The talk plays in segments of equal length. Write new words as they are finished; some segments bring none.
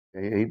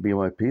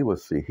A8BYP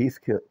with the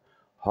Heathkit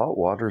Hot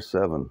Water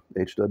 7,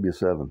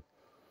 HW7,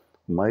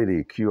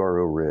 mighty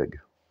QRO rig.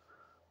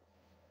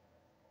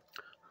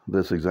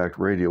 This exact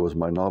radio was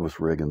my novice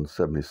rig in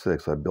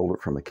 '76. I built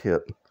it from a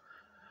kit,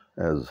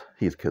 as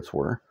Heathkits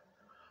were.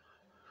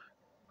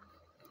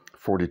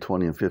 40,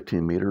 20, and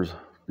 15 meters.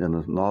 In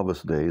the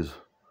novice days,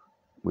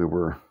 we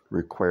were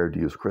required to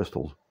use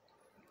crystals.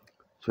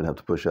 So you'd have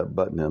to push that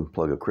button in,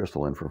 plug a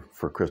crystal in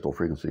for crystal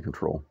frequency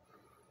control.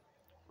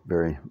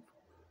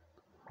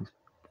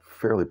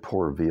 Fairly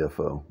poor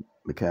VFO,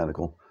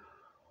 mechanical,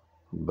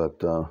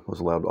 but was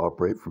allowed to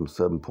operate from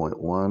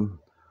 7.1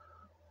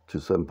 to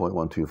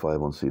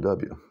 7.125 on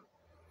CW.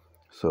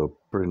 So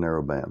pretty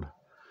narrow band.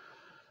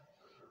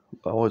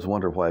 I always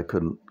wondered why I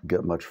couldn't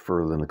get much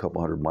further than a couple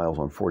hundred miles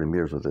on 40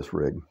 meters with this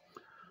rig.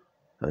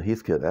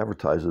 Heathkit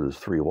advertised it as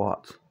 3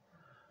 watts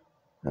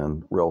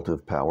and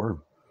relative power,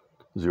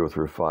 0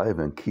 through 5,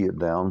 and key it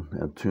down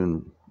and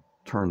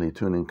turn the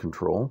tuning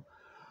control,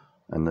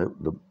 and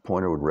the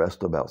pointer would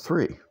rest about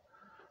 3.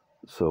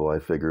 So I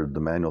figured the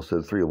manual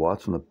said 3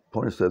 watts and the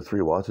pointer said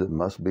 3 watts, it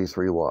must be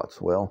 3 watts.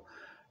 Well,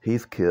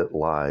 Heathkit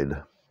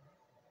lied.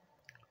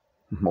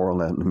 More on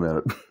that in a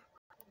minute.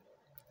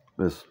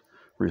 This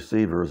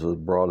receiver is as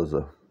broad as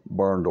a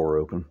barn door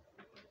open.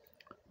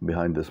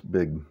 Behind this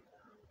big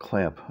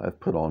clamp I've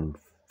put on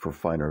for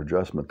finer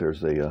adjustment,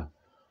 there's a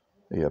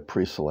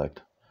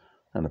pre-select,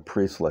 and a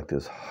pre-select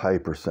is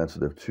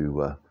hypersensitive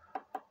to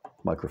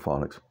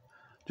microphonics.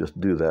 Just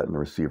do that and the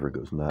receiver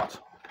goes nuts.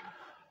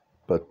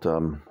 But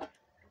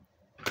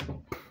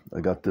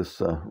I got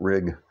this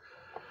rig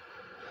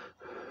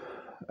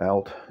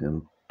out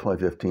in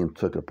 2015,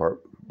 took it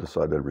apart,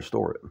 decided to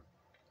restore it.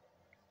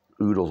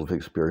 Oodles of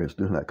experience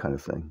doing that kind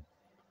of thing.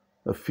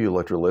 A few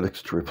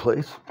electrolytics to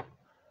replace.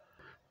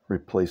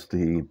 Replace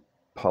the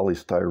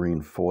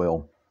polystyrene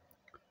foil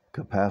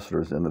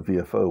capacitors in the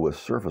VFO with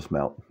surface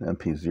mount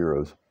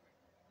MP0s.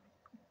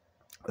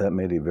 That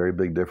made a very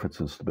big difference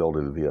in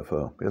stability of the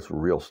VFO. It's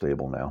real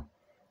stable now.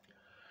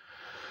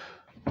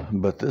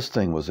 But this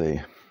thing was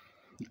a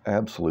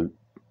absolute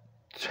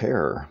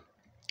terror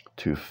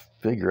to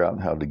figure out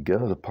how to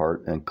get it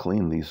apart and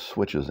clean these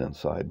switches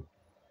inside,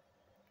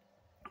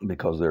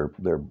 because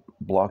they're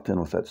blocked in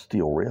with that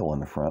steel rail in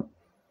the front.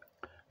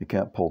 You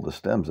can't pull the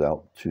stems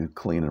out to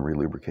clean and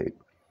relubricate.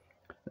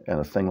 And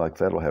a thing like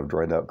that will have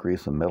dried out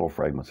grease and metal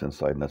fragments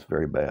inside, and that's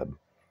very bad.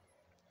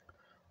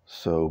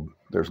 So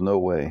there's no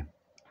way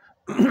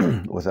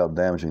without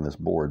damaging this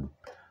board.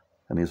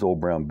 And these old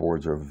brown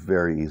boards are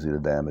very easy to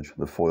damage.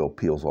 The foil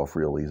peels off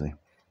real easy.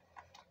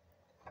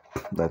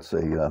 That's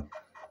a,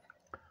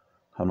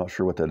 I'm not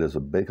sure what that is, a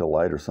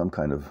Bakelite or some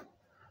kind of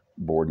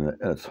board, and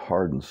it's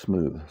hard and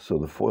smooth, so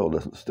the foil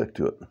doesn't stick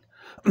to it,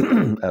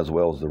 as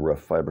well as the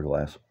rough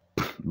fiberglass.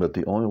 But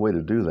the only way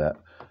to do that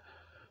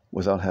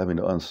without having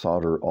to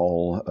unsolder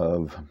all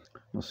of,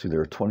 let's see,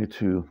 there are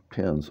 22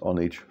 pins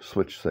on each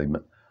switch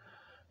segment,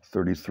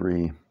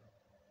 33,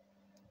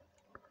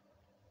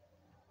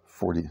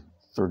 40,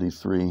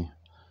 33,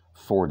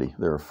 40.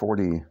 There are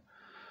 40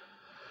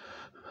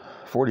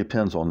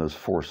 pins on those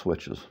 4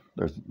 switches.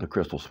 There's the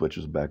crystal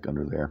switches back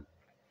under there.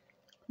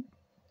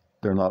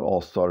 They're not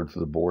all soldered to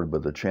the board,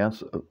 but the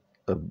chance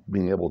of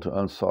being able to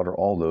unsolder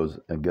all those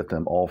and get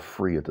them all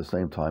free at the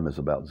same time is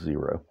about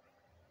 0.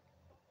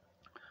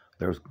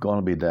 There's going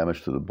to be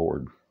damage to the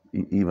board.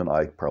 Even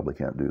I probably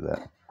can't do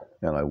that,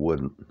 and I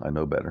wouldn't. I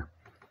know better.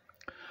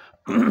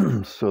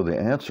 So the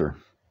answer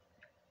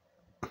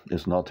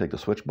is not take the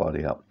switch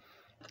body out,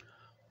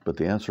 but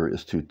the answer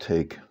is to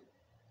take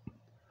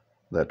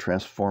that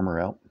transformer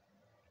out,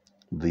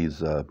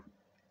 these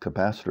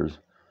capacitors,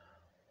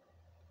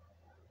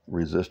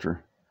 resistor,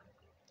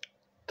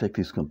 take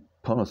these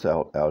components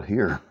out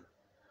here,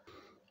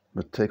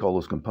 but take all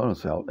those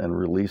components out and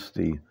release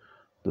the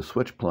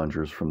switch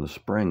plungers from the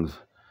springs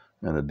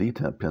and the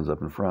detent pins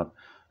up in front,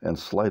 and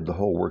slide the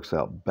whole works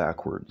out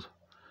backwards.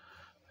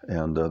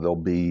 And there'll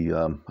be,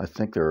 I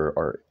think there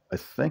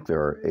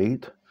are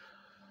 8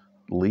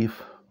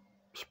 leaf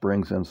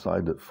springs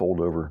inside that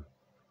fold over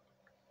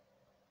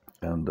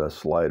and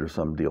slide or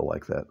some deal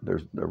like that.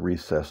 There's a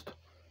recessed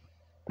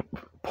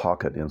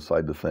pocket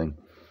inside the thing.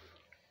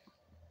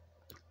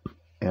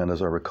 And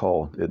as I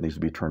recall, it needs to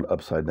be turned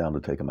upside down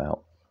to take them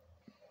out,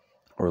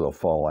 or they'll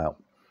fall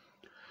out.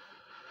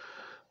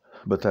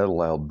 But that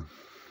allowed,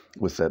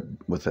 with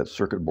that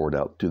circuit board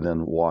out, to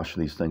then wash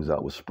these things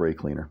out with spray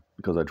cleaner,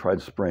 because I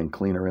tried spraying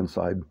cleaner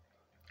inside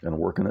and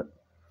working it,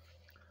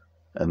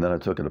 and then I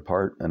took it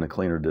apart and the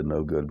cleaner did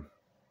no good.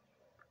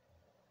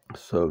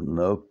 So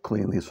no,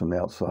 clean these from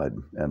the outside,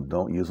 and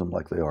don't use them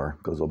like they are,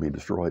 because they'll be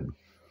destroyed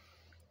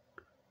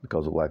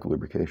because of lack of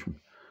lubrication.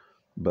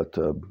 But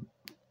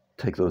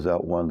take those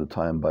out one at a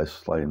time by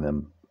sliding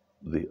them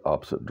the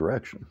opposite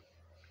direction.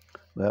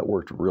 That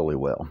worked really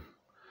well.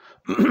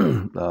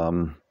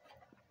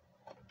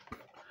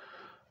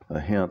 A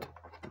hint,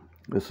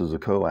 this is a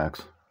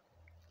coax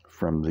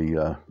from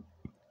the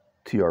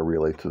TR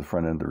relay to the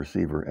front end of the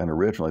receiver, and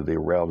originally they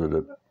routed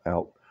it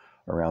out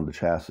around the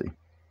chassis,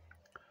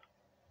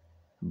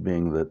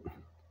 being that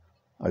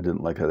I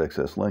didn't like that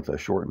excess length. I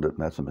shortened it, and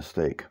that's a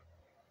mistake.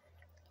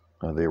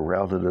 They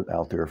routed it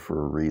out there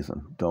for a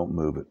reason. Don't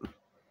move it.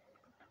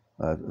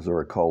 As I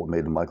recall, it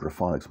made the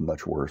microphonics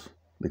much worse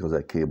because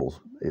that cable's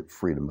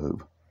free to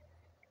move.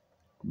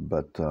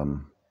 But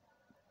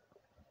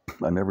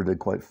I never did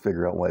quite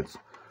figure out why it's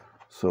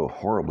so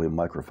horribly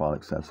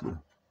microphonic sensitive.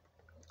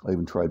 I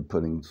even tried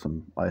putting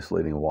some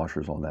isolating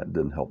washers on that. It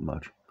didn't help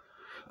much.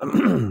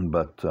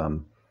 But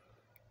the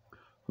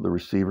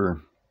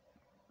receiver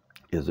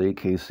is 8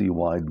 kC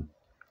wide.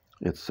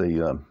 It's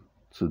a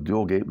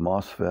dual gate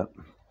MOSFET.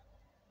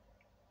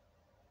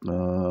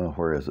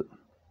 Where is it?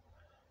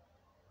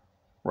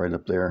 Right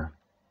up there.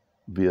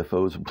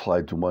 VFO is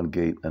applied to one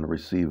gate and a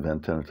receive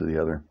antenna to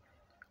the other.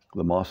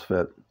 The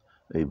MOSFET,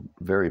 a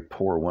very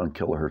poor 1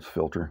 kilohertz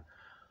filter,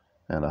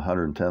 and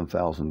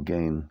 110,000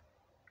 gain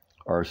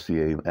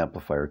RCA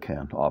amplifier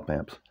can, op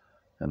amps,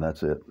 and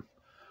that's it.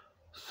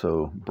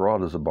 So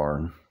broad as a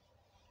barn,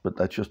 but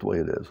that's just the way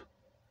it is.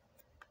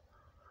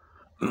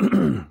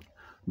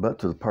 But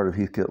to the part of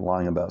Heathkit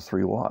lying about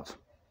 3 watts.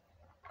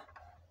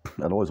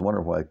 I'd always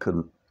wondered why I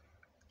couldn't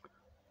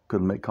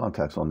make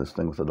contacts on this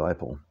thing with a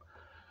dipole.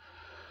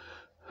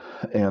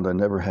 And I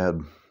never had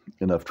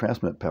enough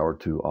transmit power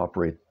to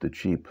operate the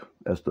cheap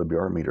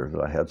SWR meter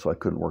that I had, so I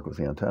couldn't work with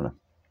the antenna.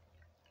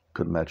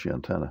 Couldn't match the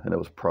antenna, and it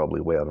was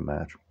probably way out of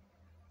match.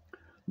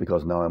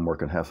 Because now I'm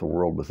working half the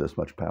world with this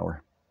much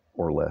power,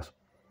 or less.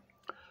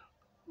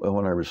 Well,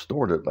 when I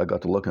restored it, I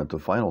got to looking at the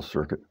final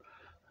circuit,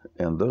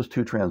 and those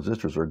 2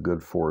 transistors are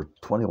good for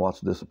 20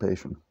 watts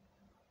dissipation.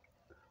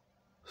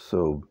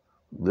 So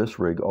this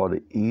rig ought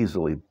to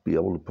easily be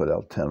able to put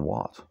out 10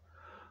 watts.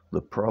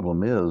 The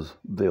problem is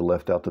they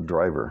left out the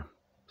driver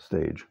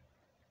stage.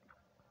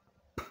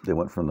 They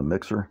went from the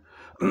mixer,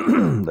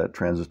 that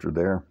transistor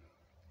there,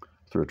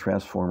 through a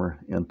transformer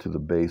into the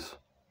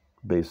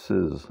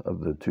bases of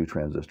the 2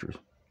 transistors.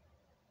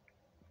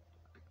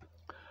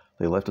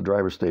 They left the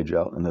driver stage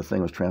out, and the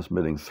thing was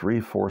transmitting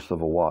 3/4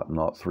 of a watt,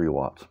 not 3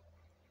 watts.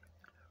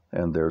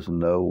 And there's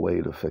no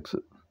way to fix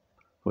it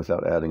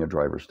without adding a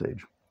driver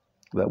stage.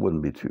 That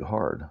wouldn't be too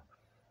hard.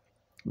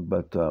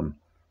 But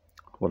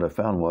what I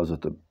found was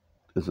that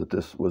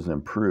this was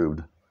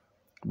improved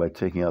by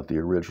taking out the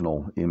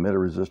original emitter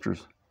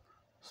resistors.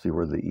 See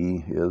where the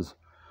E is?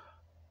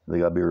 They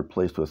got to be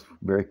replaced with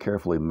very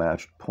carefully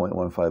matched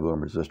 0.15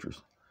 ohm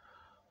resistors.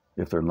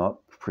 If they're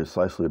not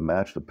precisely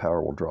matched, the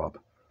power will drop.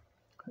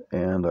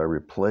 And I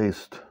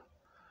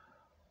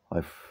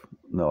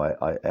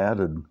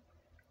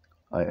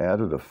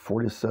added a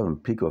 47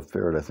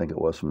 picofarad, I think it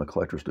was, from the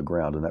collectors to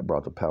ground, and that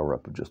brought the power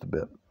up just a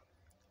bit.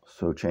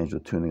 So changed the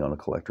tuning on the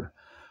collector.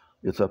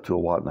 It's up to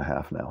 1.5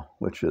 watts now,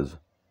 which is,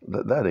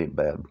 that ain't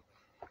bad.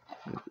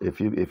 If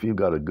you've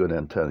got a good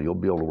antenna, you'll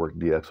be able to work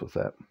DX with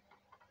that.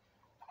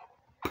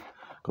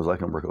 Because I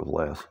can work with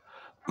less.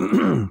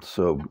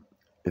 So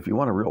if you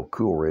want a real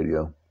cool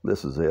radio,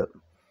 this is it.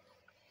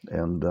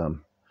 And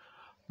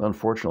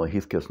unfortunately,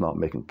 Heathkit's not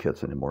making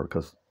kits anymore,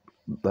 because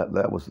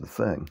that was the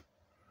thing.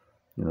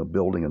 You know,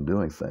 building and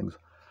doing things.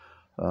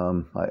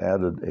 I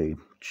added a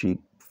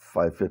cheap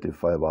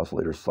 555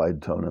 oscillator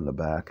side tone in the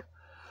back,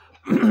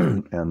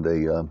 and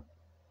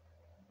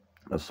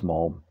a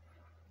small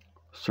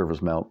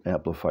surface mount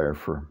amplifier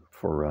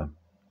for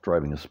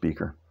driving a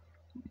speaker.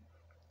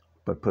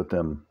 But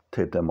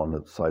taped them on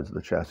the sides of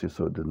the chassis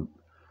so it didn't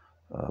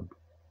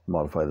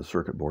modify the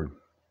circuit board.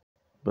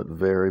 But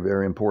very,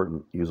 very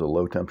important, use a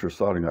low temperature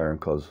soldering iron,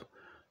 because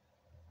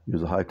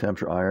use a high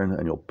temperature iron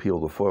and you'll peel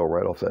the foil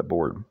right off that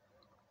board.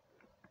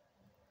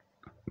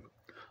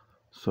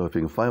 So if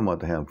you can find one at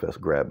the Hamfest,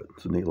 grab it.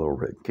 It's a neat little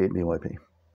rig. KNYP.